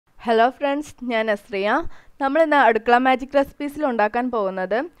Hello friends, ഞാൻ അസ്രിയ. നമ്മൾ ഇന്ന് അടുക്കള മാജിക് റെസിപ്പീസിൽ ഉണ്ടാക്കാൻ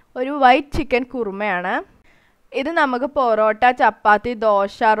പോകുന്നത് ഒരു വൈറ്റ് ചിക്കൻ കുറുമയാണ്. ഇത് നമുക്ക് പൊറോട്ട, ചപ്പാത്തി,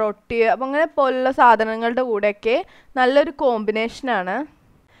 ദോശ, റൊട്ടി അങ്ങനെ പോലുള്ള സാധനങ്ങളുടെ കൂടെയൊക്കെ നല്ലൊരു കോമ്പിനേഷനാണ്.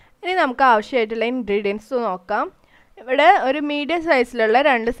 ഇനി നമുക്ക് ആവശ്യമായിട്ടുള്ള ഇൻഗ്രീഡിയൻസ് നോക്കാം. ഇവിടെ ഒരു മീഡിയം സൈസിലുള്ള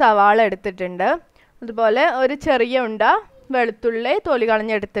 2 സവാള എടുത്തിട്ടുണ്ട്. അതുപോലെ ഒരു ചെറിയ ഉണ്ട വെളുത്തുള്ളി തൊലി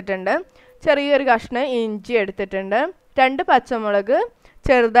കളഞ്ഞെടുത്തിട്ടുണ്ട്. ചെറിയൊരു കഷ്ണം ഇഞ്ചി എടുത്തിട്ടുണ്ട്. 2 പച്ചമുളക്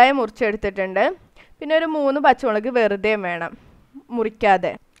ചെറുതായി മുറിച്ചെടുത്തിട്ടുണ്ട്. പിന്നെ ഒരു 3 പച്ചമുളക് വെറുതെ വേണം,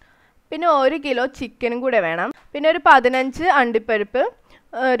 മുറിക്കാതെ. പിന്നെ 1 കിലോ ചിക്കനും കൂടെ വേണം. പിന്നെ ഒരു 15 അണ്ടിപ്പരിപ്പ്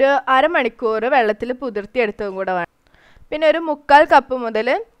ഒരു അരമണിക്കൂർ വെള്ളത്തിൽ കുതിർത്തിയെടുത്തതും കൂടെ വേണം. പിന്നെ ഒരു 3/4 കപ്പ് മുതൽ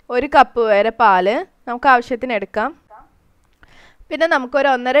 1 കപ്പ് വരെ പാല് നമുക്ക് ആവശ്യത്തിന് എടുക്കാം. പിന്നെ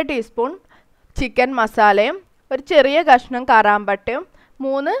നമുക്കൊരു 1.5 ടീസ്പൂൺ ചിക്കൻ മസാലയും ഒരു ചെറിയ കഷ്ണം കറാമ്പട്ടയും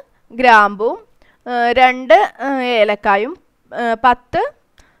 3 ഗ്രാമ്പും 2 ഏലക്കായും 10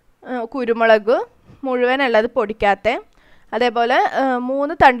 കുരുമുളക് മുഴുവനുള്ളത് പൊടിക്കാത്ത, അതേപോലെ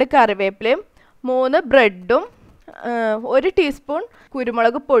 3 തണ്ട് കറിവേപ്പിലയും 3 ബ്രെഡും 1 ടീസ്പൂൺ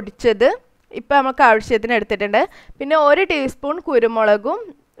കുരുമുളക് പൊടിച്ചത് ഇപ്പം നമുക്ക് ആവശ്യത്തിന് എടുത്തിട്ടുണ്ട്. പിന്നെ 1 ടീസ്പൂൺ കുരുമുളകും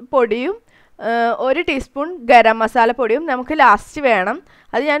പൊടിയും 1 ടീസ്പൂൺ ഗരം മസാല പൊടിയും നമുക്ക് ലാസ്റ്റ് വേണം.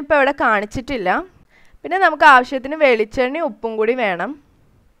 അത് ഞാനിപ്പോൾ ഇവിടെ കാണിച്ചിട്ടില്ല. പിന്നെ നമുക്ക് ആവശ്യത്തിന് വെളിച്ചെണ്ണയും ഉപ്പും കൂടി വേണം.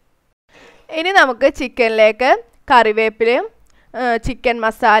 ഇനി നമുക്ക് ചിക്കനിലേക്ക് കറിവേപ്പിലയും ചിക്കൻ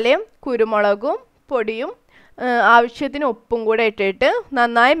മസാലയും കുരുമുളകും പൊടിയും ആവശ്യത്തിന് ഉപ്പും കൂടെ ഇട്ടിട്ട്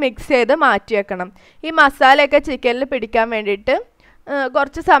നന്നായി മിക്സ് ചെയ്ത് മാറ്റി വെക്കണം. ഈ മസാലയൊക്കെ ചിക്കനിൽ പിടിക്കാൻ വേണ്ടിയിട്ട്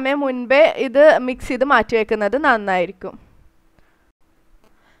കുറച്ച് സമയം മുൻപേ ഇത് മിക്സ് ചെയ്ത് മാറ്റി വെക്കുന്നത് നന്നായിരിക്കും.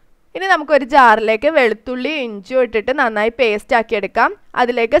 ഇനി നമുക്കൊരു ജാറിലേക്ക് വെളുത്തുള്ളി ഇഞ്ചിയും ഇട്ടിട്ട് നന്നായി പേസ്റ്റ് ആക്കി എടുക്കാം.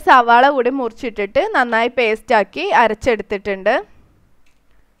 അതിലേക്ക് സവാള കൂടി മുറിച്ചിട്ടിട്ട് നന്നായി പേസ്റ്റ് ആക്കി അരച്ചെടുത്തിട്ടുണ്ട്.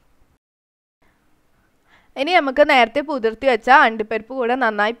 ഇനി നമുക്ക് നേരത്തെ കുതിർത്തി വെച്ച അണ്ടിപ്പരിപ്പ് കൂടെ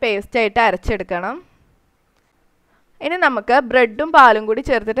നന്നായി പേസ്റ്റായിട്ട് അരച്ചെടുക്കണം. ഇനി നമുക്ക് ബ്രെഡും പാലും കൂടി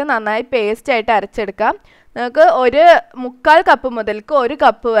ചേർത്തിട്ട് നന്നായി പേസ്റ്റായിട്ട് അരച്ചെടുക്കാം. നമുക്ക് ഒരു 3/4 കപ്പ് മുതൽക്ക് 1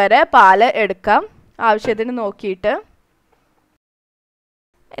 കപ്പ് വരെ പാല് എടുക്കാം, ആവശ്യത്തിന് നോക്കിയിട്ട്.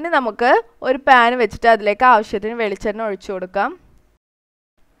 ഇനി നമുക്ക് ഒരു പാൻ വെച്ചിട്ട് അതിലേക്ക് ആവശ്യത്തിന് വെളിച്ചെണ്ണ ഒഴിച്ചു കൊടുക്കാം.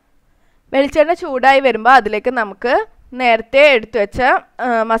 വെളിച്ചെണ്ണ ചൂടായി വരുമ്പോൾ അതിലേക്ക് നമുക്ക് നേരത്തെ എടുത്തു വെച്ച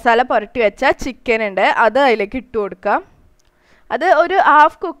മസാല പുരട്ടി വെച്ച ചിക്കൻ ഉണ്ട്, അത് അതിലേക്ക് ഇട്ട് കൊടുക്കാം. അത് ഒരു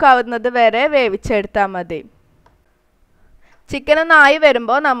ഹാഫ് കുക്കാവുന്നത് വരെ വേവിച്ചെടുത്താൽ മതി. ചിക്കൻ ഒന്നായി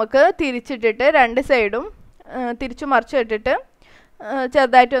വരുമ്പോൾ നമുക്ക് തിരിച്ചിട്ടിട്ട് 2 സൈഡും തിരിച്ചു മറിച്ചു ഇട്ടിട്ട്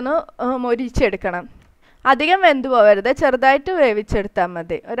ചെറുതായിട്ടൊന്ന് മൊരിച്ചെടുക്കണം. അധികം വെന്ത് പോകരുത്, ചെറുതായിട്ട് വേവിച്ചെടുത്താൽ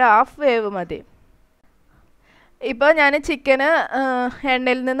മതി, ഒരു ഹാഫ് വേവ് മതി. ഇപ്പോൾ ഞാൻ ചിക്കന്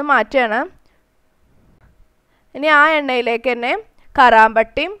എണ്ണയിൽ നിന്ന് മാറ്റുകയാണ്. ഇനി ആ എണ്ണയിലേക്ക് തന്നെ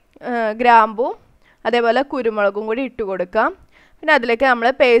കറാമ്പട്ടിയും ഗ്രാമ്പും അതേപോലെ കുരുമുളകും കൂടി ഇട്ട് കൊടുക്കാം. പിന്നെ അതിലേക്ക് നമ്മൾ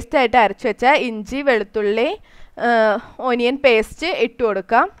പേസ്റ്റായിട്ട് അരച്ച് വെച്ച ഇഞ്ചി വെളുത്തുള്ളി ഓനിയൻ പേസ്റ്റ് ഇട്ട്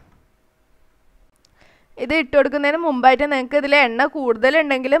കൊടുക്കാം. ഇത് ഇട്ട് കൊടുക്കുന്നതിന് മുമ്പായിട്ട് നിങ്ങൾക്ക് ഇതിൽ എണ്ണ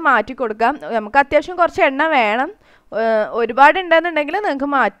കൂടുതലുണ്ടെങ്കിൽ മാറ്റി കൊടുക്കാം. നമുക്ക് അത്യാവശ്യം കുറച്ച് എണ്ണ വേണം, ഒരുപാട് ഉണ്ടെന്നുണ്ടെങ്കിൽ നിങ്ങൾക്ക്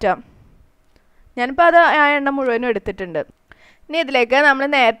മാറ്റാം. ഞാനിപ്പോൾ അത് ആ എണ്ണ മുഴുവനും എടുത്തിട്ടുണ്ട്. ഇനി ഇതിലേക്ക് നമ്മൾ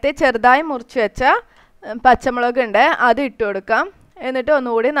നേരത്തെ ചെറുതായി മുറിച്ച് വെച്ച പച്ചമുളക് ഉണ്ട്, അത് ഇട്ട് കൊടുക്കാം. എന്നിട്ട്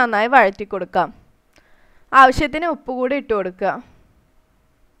ഒന്നുകൂടി നന്നായി വഴറ്റി കൊടുക്കാം. ആവശ്യത്തിന് ഉപ്പ് കൂടി ഇട്ട് കൊടുക്കുക.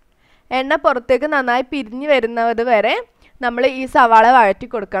 എണ്ണ പുറത്തേക്ക് നന്നായി പിരിഞ്ഞ് വരുന്നത് വരെ നമ്മൾ ഈ സവാള വഴറ്റി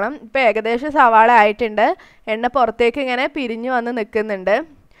കൊടുക്കണം. ഇപ്പോൾ ഏകദേശം സവാള ആയിട്ടുണ്ട്, എണ്ണ പുറത്തേക്ക് ഇങ്ങനെ പിരിഞ്ഞ് വന്ന് നിൽക്കുന്നുണ്ട്.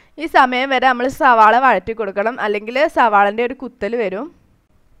 ഈ സമയം വരെ നമ്മൾ സവാള വഴറ്റി കൊടുക്കണം, അല്ലെങ്കിൽ സവാളൻ്റെ ഒരു കുത്തൽ വരും.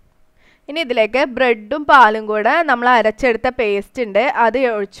 ഇനി ഇതിലേക്ക് ബ്രെഡും പാലും കൂടെ നമ്മൾ അരച്ചെടുത്ത പേസ്റ്റ് ഉണ്ട്, അത്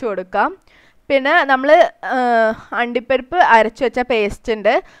ഒഴിച്ചു കൊടുക്കാം. പിന്നെ നമ്മൾ അണ്ടിപ്പരിപ്പ് അരച്ചു വെച്ച പേസ്റ്റ്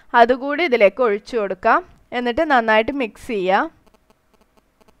ഉണ്ട്, അതുകൂടി ഇതിലേക്ക് ഒഴിച്ചു കൊടുക്കാം. എന്നിട്ട് നന്നായിട്ട് മിക്സ് ചെയ്യാം.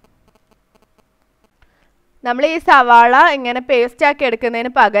 നമ്മൾ ഈ സവാള ഇങ്ങനെ പേസ്റ്റ് ആക്കി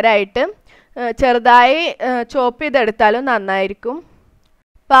എടുക്കുന്നതിന് പകരമായിട്ട് ചെറുതായി ചോപ്പ് ചെയ്തെടുത്താലും നന്നായിരിക്കും.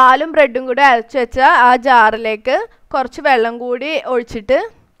 പാലും ബ്രെഡും കൂടി അരച്ചു വെച്ച ആ ജാറിലേക്ക് കുറച്ച് വെള്ളം കൂടി ഒഴിച്ചിട്ട്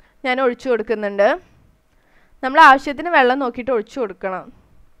ഞാൻ ഒഴിച്ചു കൊടുക്കുന്നുണ്ട്. നമ്മൾ ആവശ്യത്തിന് വെള്ളം നോക്കിയിട്ട് ഒഴിച്ചു കൊടുക്കണം.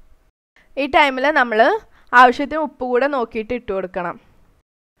 ഈ ടൈമിൽ നമ്മൾ ആവശ്യത്തിന് ഉപ്പ് കൂടെ നോക്കിയിട്ട് ഇട്ട് കൊടുക്കണം.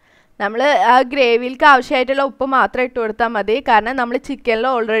 നമ്മൾ ആ ഗ്രേവിയിലേക്ക് ആവശ്യമായിട്ടുള്ള ഉപ്പ് മാത്രം ഇട്ട് കൊടുത്താൽ മതി, കാരണം നമ്മൾ ചിക്കനിൽ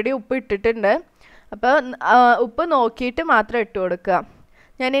ഓൾറെഡി ഉപ്പ് ഇട്ടിട്ടുണ്ട്. അപ്പോൾ ഉപ്പ് നോക്കിയിട്ട് മാത്രം ഇട്ട് കൊടുക്കുക.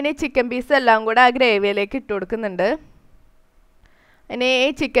 ഞാനിനി ചിക്കൻ പീസ് എല്ലാം കൂടെ ആ ഗ്രേവിയിലേക്ക് ഇട്ട് കൊടുക്കുന്നുണ്ട്. ഇനി ഈ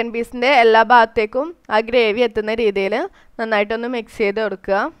ചിക്കൻ പീസിൻ്റെ എല്ലാ ഭാഗത്തേക്കും ആ ഗ്രേവി എത്തുന്ന രീതിയിൽ നന്നായിട്ടൊന്ന് മിക്സ് ചെയ്ത്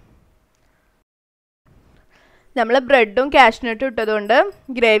കൊടുക്കുക. നമ്മൾ ബ്രെഡും കാഷ്നട്ടും ഇട്ടതുകൊണ്ട്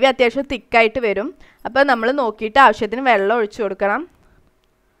ഗ്രേവി അത്യാവശ്യം തിക്കായിട്ട് വരും. അപ്പോൾ നമ്മൾ നോക്കിയിട്ട് ആവശ്യത്തിന് വെള്ളം ഒഴിച്ചു കൊടുക്കണം.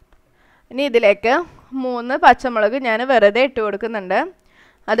 ഇനി ഇതിലേക്ക് 3 പച്ചമുളക് ഞാൻ വെറുതെ ഇട്ട് കൊടുക്കുന്നുണ്ട്.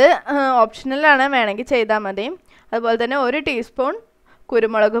 അത് ഓപ്ഷണലാണ്, വേണമെങ്കിൽ ചെയ്താൽ മതി. അതുപോലെ തന്നെ 1 ടീസ്പൂൺ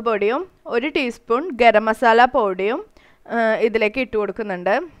കുരുമുളക് പൊടിയും 1 ടീസ്പൂൺ ഗരം മസാല പൊടിയും ഇതിലേക്ക് ഇട്ട്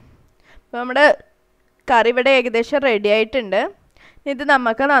കൊടുക്കുന്നുണ്ട്. അപ്പോൾ നമ്മുടെ കറി ഇവിടെ ഏകദേശം റെഡി ആയിട്ടുണ്ട്. ഇത്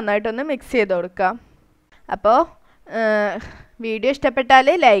നമുക്ക് നന്നായിട്ടൊന്ന് മിക്സ് ചെയ്ത് കൊടുക്കാം. അപ്പോൾ വീഡിയോ ഇഷ്ടപ്പെട്ടാൽ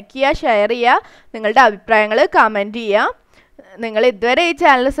ലൈക്ക് ചെയ്യുക, ഷെയർ ചെയ്യുക, നിങ്ങളുടെ അഭിപ്രായങ്ങൾ കമൻറ്റ് ചെയ്യുക. നിങ്ങൾ ഇതുവരെ ഈ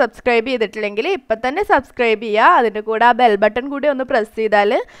ചാനൽ സബ്സ്ക്രൈബ് ചെയ്തിട്ടില്ലെങ്കിൽ ഇപ്പം തന്നെ സബ്സ്ക്രൈബ് ചെയ്യുക. അതിൻ്റെ കൂടെ ആ ബെൽ ബട്ടൺ കൂടി ഒന്ന് പ്രസ്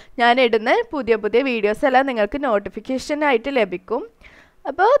ചെയ്താൽ ഞാൻ ഇടുന്ന പുതിയ പുതിയ വീഡിയോസ് എല്ലാം നിങ്ങൾക്ക് നോട്ടിഫിക്കേഷനായിട്ട് ലഭിക്കും.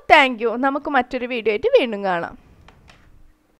 അപ്പോൾ താങ്ക് യു. നമുക്ക് മറ്റൊരു വീഡിയോ ആയിട്ട് വീണ്ടും കാണാം.